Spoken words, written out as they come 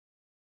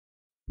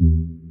Hey,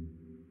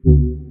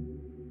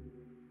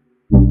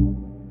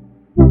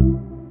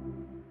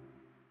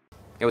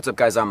 what's up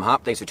guys, I'm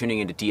Hop. Thanks for tuning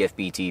into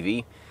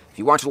TFBTV. If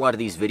you watch a lot of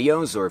these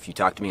videos, or if you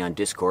talk to me on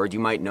Discord, you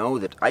might know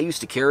that I used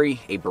to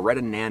carry a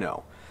Beretta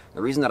Nano.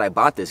 The reason that I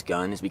bought this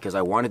gun is because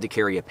I wanted to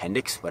carry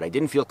appendix, but I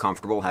didn't feel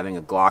comfortable having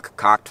a Glock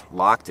cocked,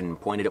 locked, and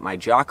pointed at my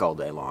jock all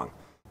day long.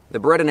 The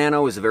Beretta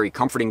Nano is a very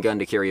comforting gun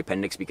to carry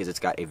appendix because it's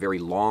got a very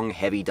long,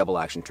 heavy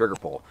double-action trigger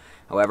pull.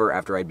 However,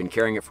 after I'd been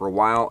carrying it for a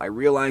while, I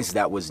realized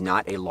that was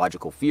not a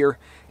logical fear,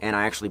 and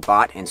I actually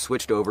bought and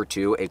switched over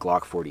to a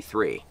Glock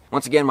 43.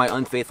 Once again, my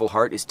unfaithful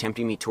heart is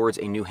tempting me towards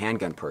a new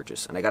handgun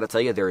purchase, and I gotta tell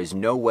you, there is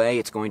no way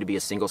it's going to be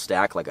a single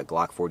stack like a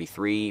Glock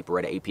 43,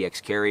 Beretta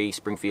APX Carry,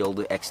 Springfield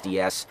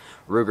XDS,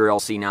 Ruger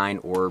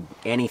LC9, or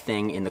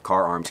anything in the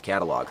Car Arms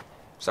catalog.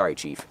 Sorry,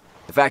 Chief.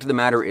 The fact of the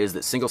matter is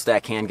that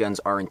single-stack handguns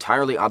are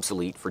entirely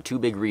obsolete for two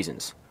big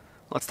reasons.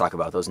 Let's talk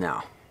about those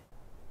now.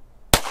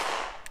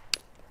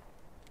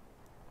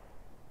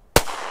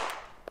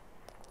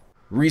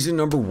 Reason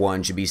number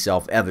one should be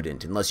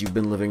self-evident unless you've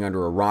been living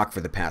under a rock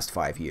for the past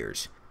 5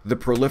 years. The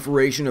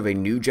proliferation of a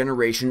new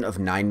generation of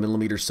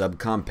 9mm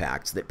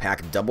subcompacts that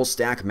pack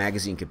double-stack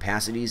magazine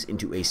capacities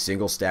into a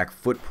single-stack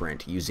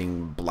footprint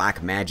using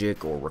black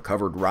magic or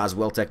recovered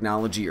Roswell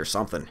technology or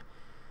something.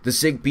 The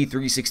SIG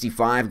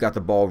P365 got the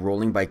ball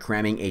rolling by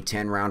cramming a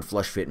 10-round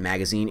flush-fit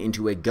magazine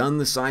into a gun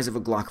the size of a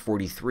Glock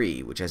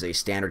 43, which has a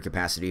standard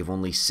capacity of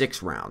only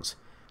 6 rounds.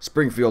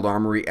 Springfield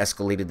Armory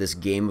escalated this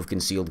game of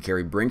concealed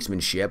carry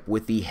brinksmanship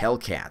with the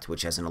Hellcat,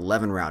 which has an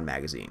 11-round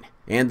magazine.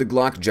 And the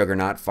Glock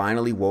juggernaut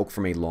finally woke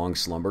from a long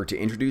slumber to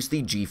introduce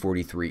the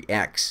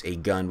G43X, a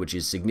gun which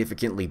is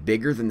significantly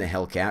bigger than the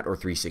Hellcat or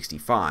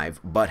 365,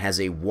 but has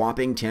a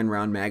whopping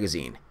 10-round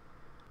magazine.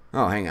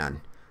 Oh, hang on.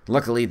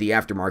 Luckily, the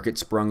aftermarket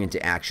sprung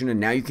into action, and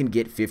now you can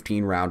get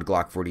 15-round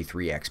Glock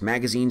 43X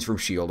magazines from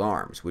Shield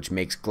Arms, which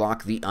makes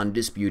Glock the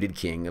undisputed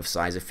king of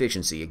size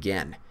efficiency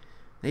again.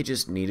 They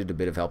just needed a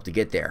bit of help to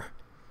get there.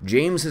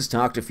 James has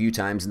talked a few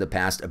times in the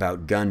past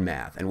about gun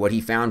math, and what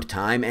he found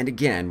time and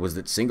again was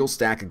that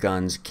single-stack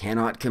guns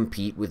cannot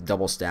compete with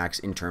double stacks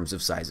in terms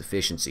of size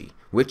efficiency,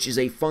 which is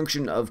a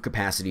function of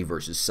capacity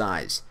versus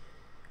size.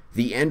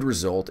 The end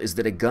result is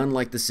that a gun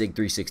like the SIG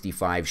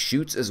 365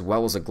 shoots as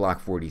well as a Glock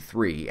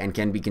 43 and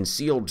can be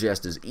concealed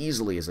just as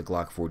easily as a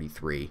Glock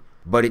 43,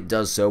 but it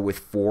does so with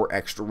 4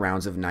 extra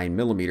rounds of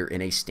 9mm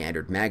in a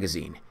standard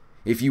magazine.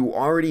 If you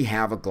already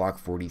have a Glock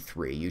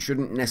 43, you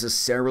shouldn't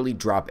necessarily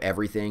drop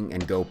everything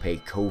and go pay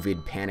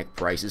COVID panic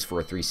prices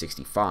for a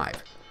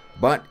 365.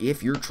 But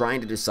if you're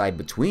trying to decide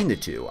between the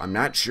two, I'm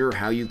not sure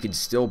how you could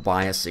still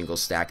buy a single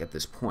stack at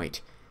this point.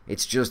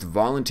 It's just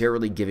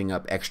voluntarily giving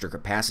up extra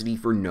capacity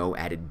for no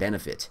added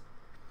benefit.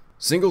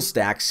 Single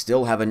stacks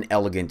still have an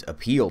elegant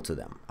appeal to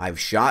them. I've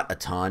shot a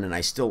ton and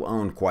I still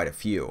own quite a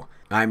few.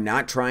 I'm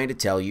not trying to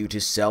tell you to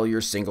sell your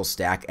single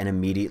stack and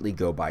immediately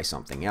go buy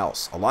something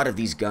else. A lot of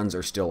these guns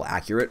are still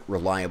accurate,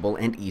 reliable,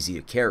 and easy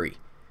to carry.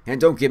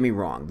 And don't get me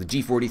wrong, the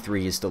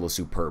G43 is still a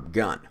superb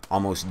gun.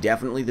 Almost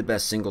definitely the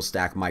best single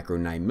stack micro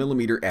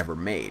 9mm ever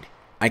made.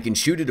 I can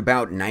shoot at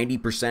about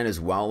 90% as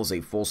well as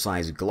a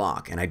full-size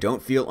Glock, and I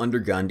don't feel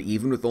undergunned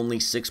even with only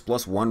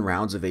 6+1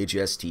 rounds of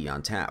HST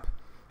on tap.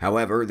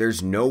 However,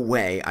 there's no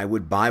way I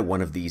would buy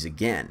one of these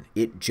again.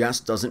 It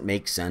just doesn't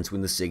make sense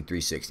when the SIG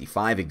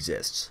 365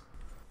 exists.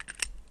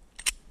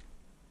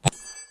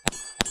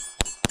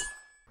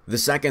 The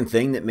second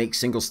thing that makes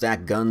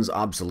single-stack guns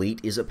obsolete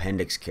is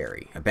appendix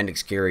carry.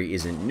 Appendix carry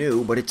isn't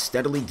new, but it's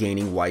steadily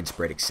gaining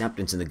widespread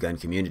acceptance in the gun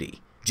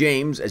community.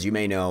 James, as you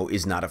may know,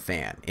 is not a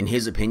fan. In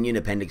his opinion,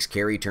 appendix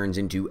carry turns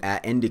into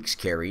appendix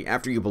carry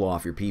after you blow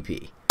off your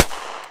PP.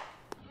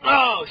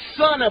 Oh,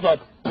 son of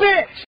a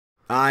bitch!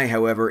 I,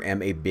 however,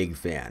 am a big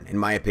fan. In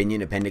my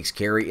opinion, appendix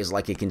carry is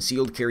like a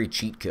concealed carry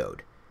cheat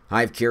code.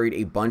 I've carried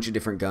a bunch of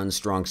different guns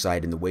strong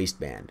side in the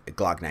waistband. A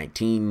Glock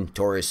 19,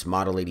 Taurus,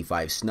 Model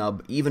 85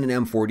 snub, even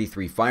an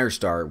M43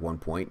 Firestar at one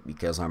point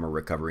because I'm a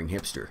recovering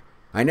hipster.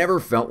 I never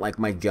felt like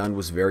my gun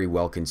was very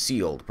well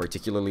concealed,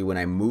 particularly when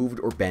I moved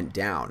or bent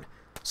down.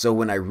 So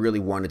when I really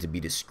wanted to be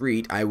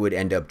discreet, I would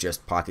end up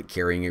just pocket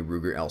carrying a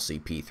Ruger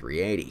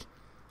P380.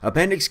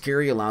 Appendix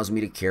carry allows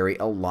me to carry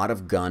a lot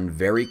of gun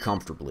very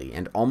comfortably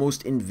and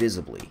almost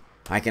invisibly.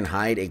 I can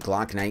hide a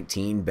Glock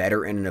 19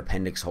 better in an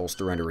appendix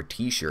holster under a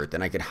t-shirt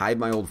than I could hide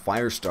my old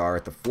Firestar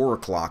at the 4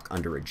 o'clock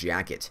under a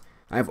jacket.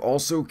 I've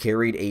also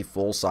carried a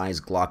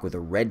full-size Glock with a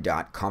red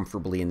dot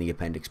comfortably in the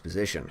appendix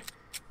position.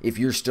 If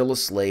you're still a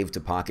slave to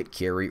pocket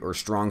carry or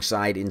strong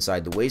side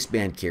inside the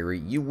waistband carry,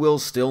 you will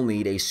still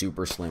need a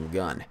super slim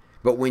gun.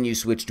 But when you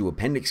switch to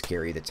appendix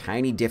carry, the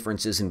tiny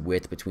differences in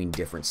width between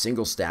different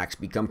single stacks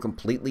become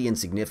completely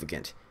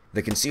insignificant.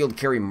 The concealed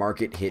carry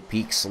market hit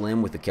peak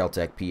slim with the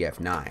Kel-Tec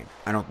PF9.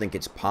 I don't think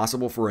it's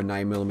possible for a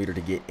 9mm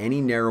to get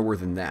any narrower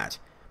than that,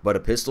 but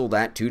a pistol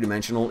that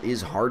two-dimensional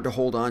is hard to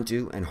hold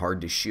onto and hard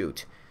to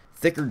shoot.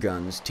 Thicker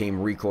guns tame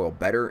recoil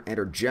better and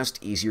are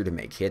just easier to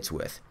make hits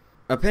with.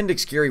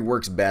 Appendix carry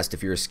works best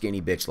if you're a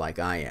skinny bitch like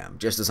I am,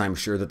 just as I'm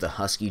sure that the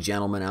husky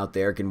gentleman out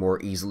there can more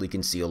easily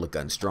conceal a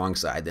gun strong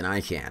side than I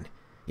can.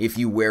 If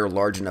you wear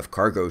large enough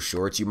cargo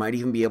shorts, you might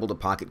even be able to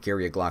pocket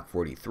carry a Glock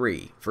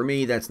 43. For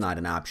me, that's not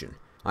an option.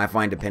 I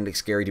find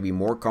appendix carry to be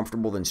more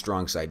comfortable than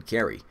strong side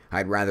carry.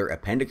 I'd rather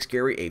appendix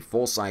carry a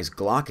full-size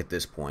Glock at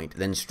this point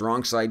than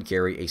strong side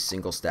carry a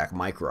single stack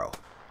micro.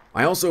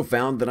 I also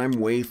found that I'm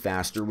way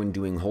faster when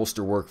doing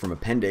holster work from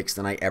appendix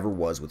than I ever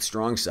was with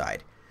strong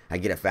side. I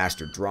get a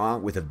faster draw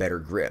with a better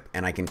grip,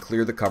 and I can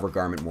clear the cover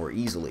garment more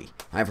easily.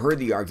 I've heard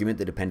the argument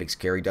that appendix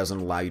carry doesn't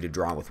allow you to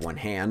draw with one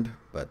hand,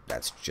 but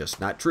that's just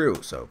not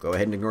true, so go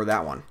ahead and ignore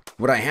that one.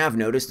 What I have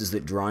noticed is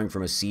that drawing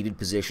from a seated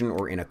position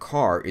or in a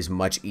car is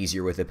much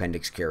easier with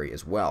appendix carry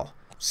as well.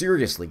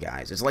 Seriously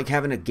guys, it's like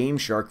having a Game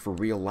Shark for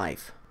real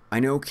life. I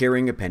know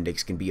carrying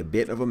appendix can be a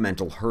bit of a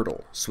mental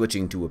hurdle.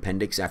 Switching to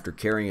appendix after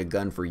carrying a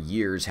gun for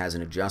years has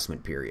an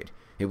adjustment period.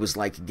 It was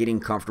like getting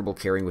comfortable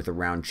carrying with a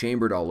round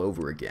chambered all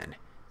over again.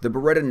 The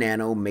Beretta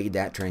Nano made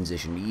that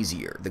transition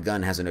easier. The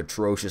gun has an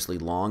atrociously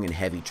long and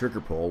heavy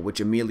trigger pull, which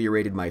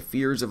ameliorated my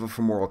fears of a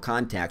femoral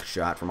contact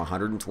shot from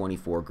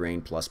 124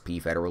 grain plus P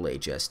Federal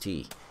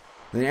HST.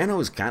 The Nano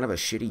is kind of a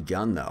shitty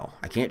gun though.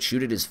 I can't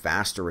shoot it as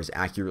fast or as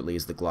accurately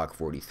as the Glock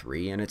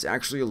 43, and it's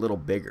actually a little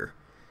bigger.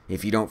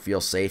 If you don't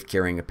feel safe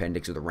carrying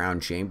appendix with a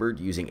round chambered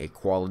using a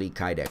quality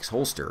Kydex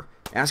holster,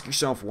 ask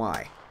yourself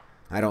why.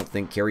 I don't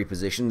think carry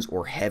positions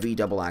or heavy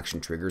double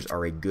action triggers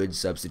are a good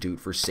substitute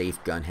for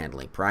safe gun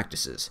handling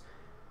practices.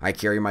 I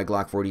carry my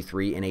Glock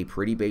 43 in a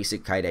pretty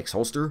basic Kydex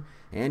holster,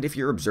 and if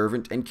you're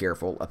observant and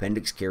careful,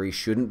 appendix carry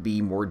shouldn't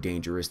be more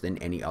dangerous than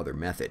any other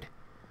method.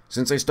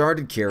 Since I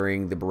started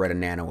carrying the Beretta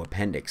Nano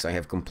appendix, I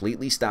have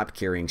completely stopped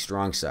carrying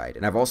strong side,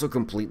 and I've also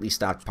completely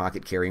stopped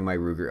pocket carrying my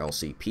Ruger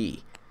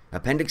LCP.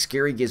 Appendix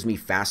carry gives me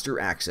faster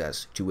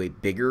access to a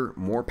bigger,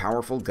 more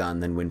powerful gun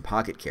than when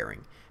pocket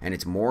carrying, and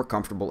it's more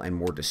comfortable and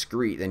more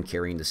discreet than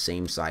carrying the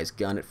same size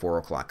gun at 4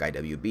 o'clock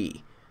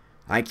IWB.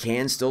 I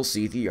can still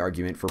see the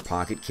argument for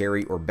pocket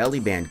carry or belly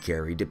band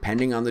carry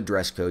depending on the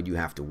dress code you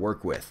have to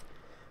work with.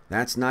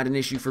 That's not an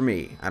issue for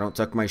me. I don't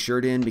tuck my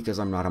shirt in because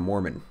I'm not a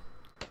Mormon.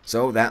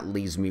 So that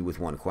leaves me with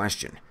one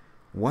question.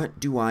 What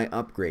do I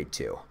upgrade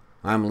to?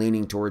 I'm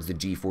leaning towards the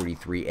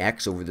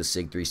G43X over the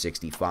SIG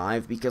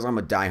 365 because I'm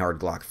a diehard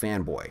Glock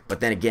fanboy.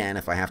 But then again,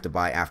 if I have to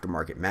buy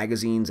aftermarket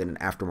magazines and an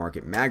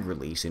aftermarket mag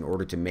release in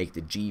order to make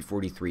the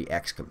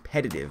G43X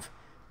competitive,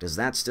 does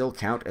that still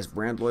count as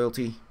brand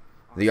loyalty?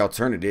 The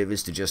alternative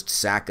is to just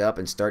sack up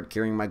and start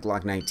carrying my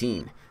Glock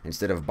 19.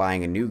 Instead of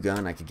buying a new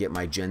gun, I could get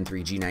my Gen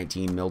 3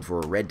 G19 milled for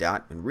a red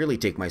dot and really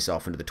take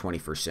myself into the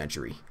 21st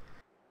century.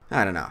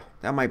 I don't know,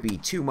 that might be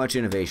too much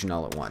innovation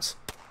all at once.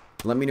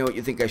 Let me know what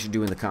you think I should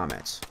do in the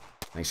comments.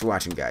 Thanks for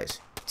watching, guys.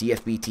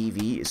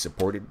 TFBTV is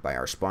supported by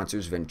our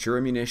sponsors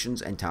Ventura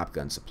Munitions and Top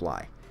Gun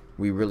Supply.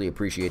 We really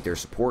appreciate their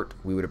support.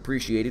 We would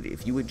appreciate it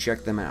if you would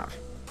check them out.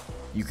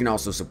 You can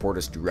also support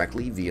us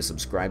directly via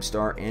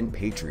Subscribestar and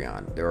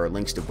Patreon. There are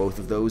links to both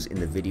of those in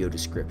the video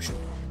description,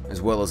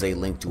 as well as a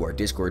link to our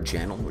Discord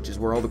channel, which is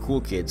where all the cool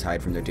kids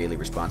hide from their daily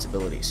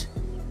responsibilities.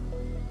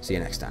 See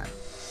you next time.